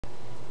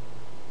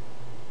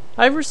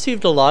I've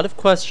received a lot of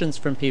questions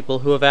from people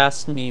who have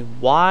asked me,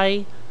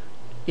 why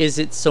is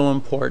it so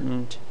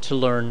important to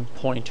learn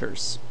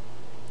pointers?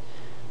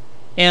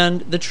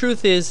 And the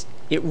truth is,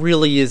 it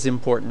really is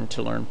important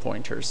to learn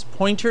pointers.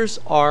 Pointers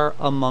are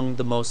among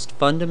the most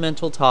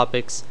fundamental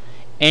topics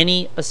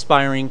any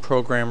aspiring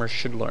programmer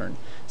should learn.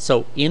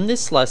 So in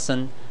this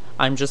lesson,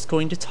 I'm just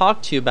going to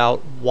talk to you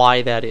about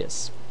why that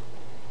is.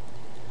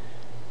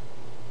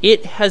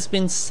 It has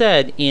been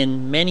said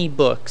in many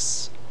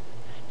books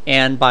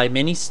and by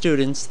many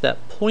students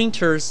that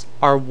pointers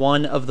are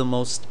one of the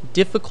most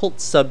difficult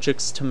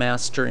subjects to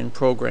master in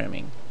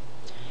programming.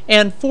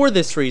 And for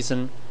this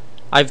reason,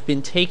 I've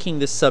been taking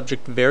this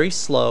subject very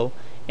slow,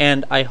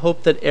 and I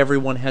hope that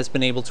everyone has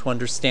been able to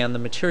understand the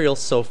material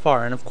so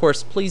far. And of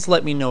course, please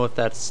let me know if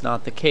that's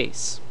not the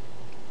case.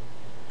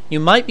 You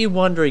might be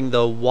wondering,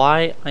 though,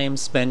 why I am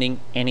spending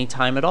any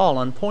time at all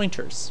on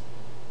pointers.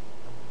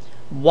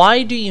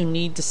 Why do you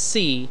need to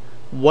see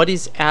what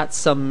is at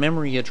some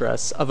memory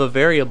address of a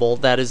variable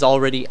that is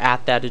already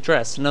at that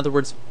address? In other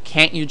words,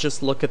 can't you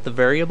just look at the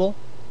variable?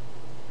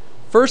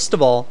 First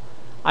of all,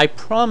 I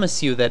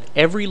promise you that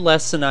every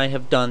lesson I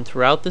have done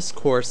throughout this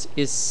course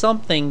is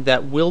something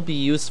that will be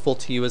useful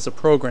to you as a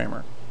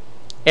programmer.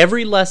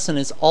 Every lesson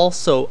is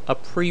also a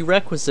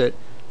prerequisite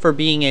for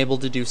being able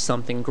to do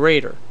something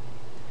greater.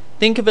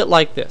 Think of it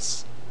like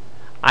this.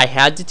 I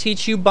had to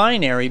teach you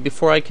binary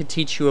before I could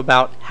teach you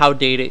about how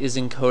data is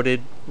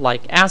encoded,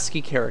 like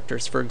ASCII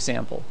characters, for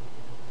example.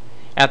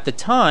 At the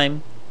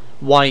time,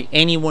 why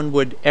anyone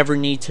would ever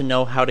need to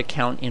know how to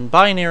count in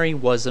binary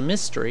was a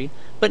mystery,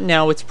 but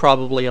now it's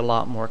probably a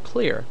lot more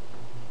clear.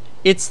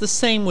 It's the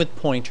same with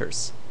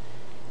pointers.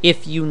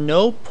 If you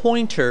know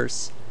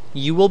pointers,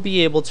 you will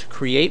be able to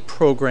create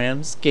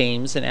programs,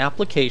 games, and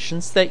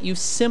applications that you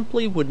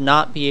simply would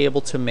not be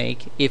able to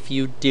make if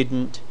you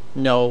didn't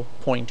know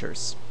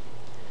pointers.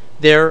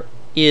 There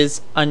is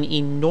an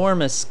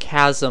enormous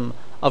chasm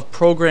of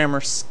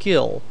programmer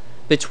skill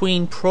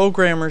between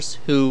programmers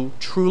who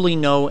truly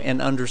know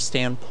and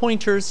understand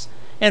pointers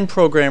and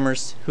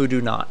programmers who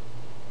do not.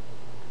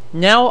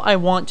 Now I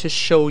want to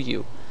show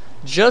you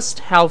just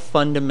how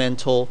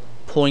fundamental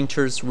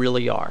pointers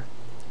really are.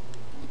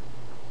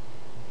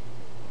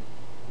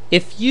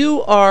 If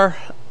you are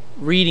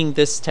reading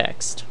this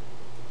text,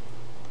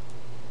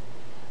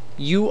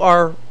 you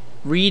are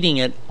reading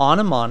it on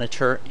a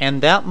monitor,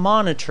 and that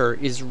monitor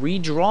is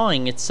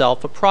redrawing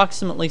itself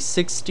approximately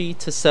 60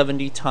 to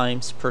 70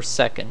 times per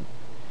second.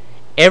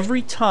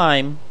 Every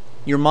time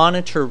your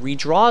monitor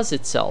redraws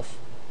itself,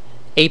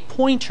 a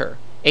pointer,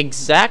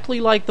 exactly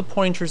like the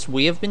pointers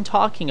we have been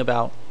talking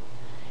about,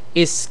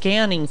 is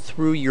scanning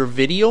through your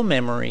video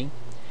memory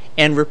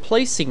and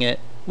replacing it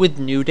with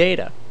new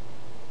data.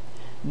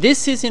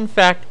 This is in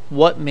fact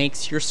what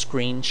makes your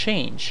screen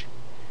change.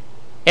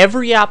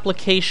 Every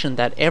application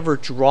that ever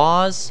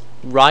draws,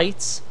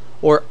 writes,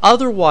 or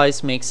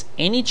otherwise makes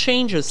any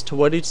changes to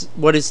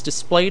what is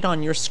displayed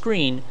on your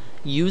screen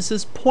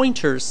uses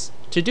pointers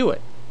to do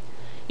it.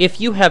 If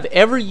you have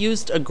ever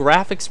used a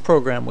graphics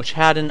program which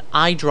had an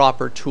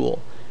eyedropper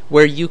tool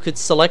where you could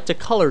select a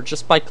color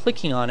just by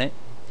clicking on it,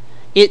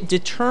 it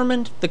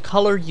determined the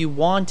color you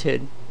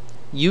wanted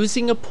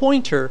using a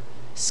pointer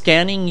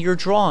scanning your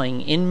drawing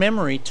in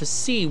memory to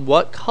see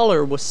what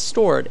color was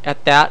stored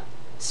at that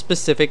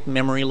specific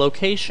memory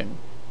location.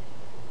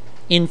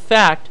 In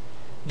fact,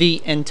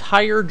 the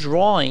entire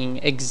drawing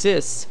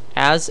exists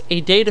as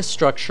a data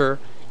structure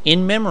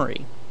in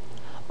memory.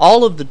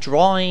 All of the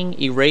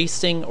drawing,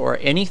 erasing, or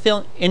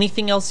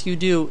anything else you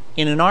do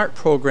in an art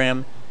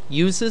program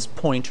uses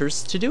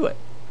pointers to do it.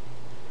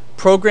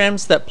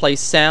 Programs that play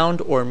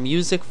sound or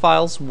music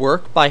files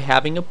work by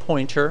having a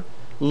pointer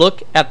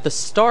look at the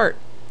start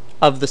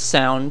of the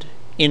sound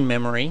in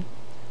memory,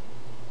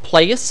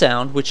 play a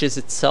sound which is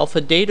itself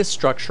a data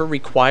structure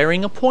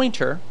requiring a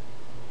pointer,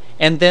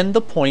 and then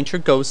the pointer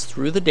goes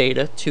through the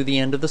data to the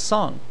end of the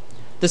song.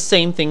 The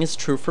same thing is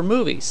true for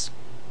movies.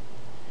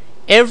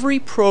 Every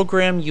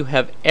program you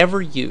have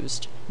ever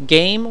used,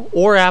 game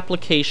or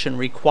application,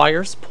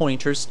 requires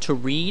pointers to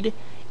read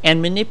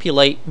and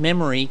manipulate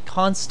memory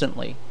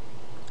constantly.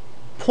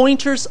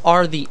 Pointers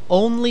are the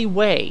only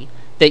way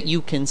that you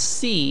can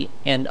see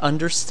and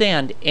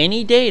understand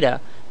any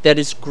data that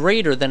is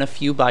greater than a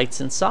few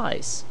bytes in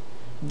size.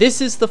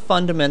 This is the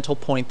fundamental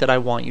point that I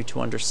want you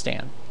to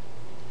understand.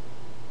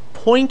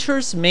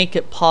 Pointers make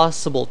it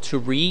possible to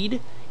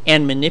read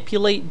and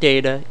manipulate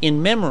data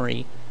in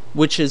memory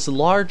which is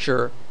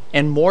larger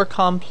and more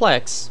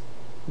complex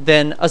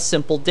than a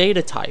simple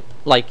data type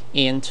like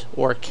int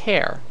or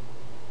char.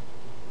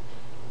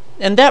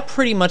 And that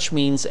pretty much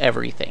means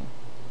everything.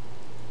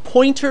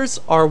 Pointers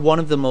are one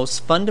of the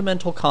most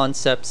fundamental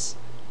concepts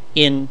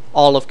in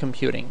all of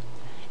computing,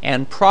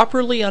 and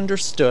properly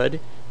understood,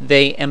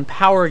 they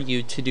empower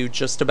you to do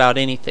just about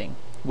anything.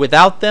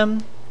 Without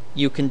them,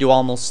 you can do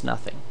almost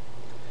nothing.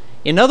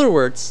 In other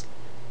words,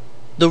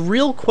 the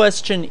real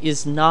question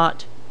is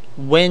not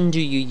when do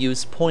you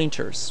use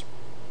pointers.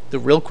 The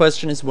real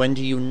question is when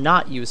do you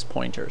not use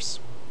pointers.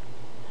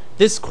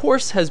 This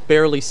course has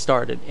barely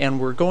started, and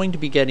we're going to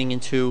be getting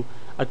into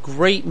a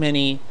great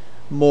many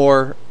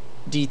more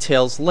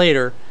details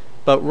later,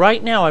 but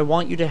right now I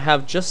want you to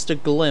have just a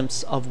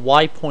glimpse of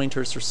why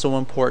pointers are so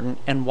important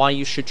and why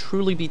you should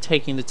truly be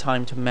taking the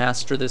time to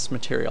master this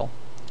material.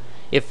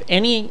 If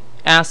any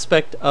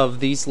aspect of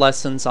these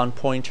lessons on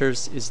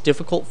pointers is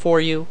difficult for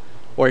you,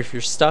 or if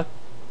you're stuck,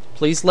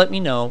 please let me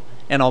know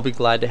and I'll be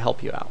glad to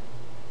help you out.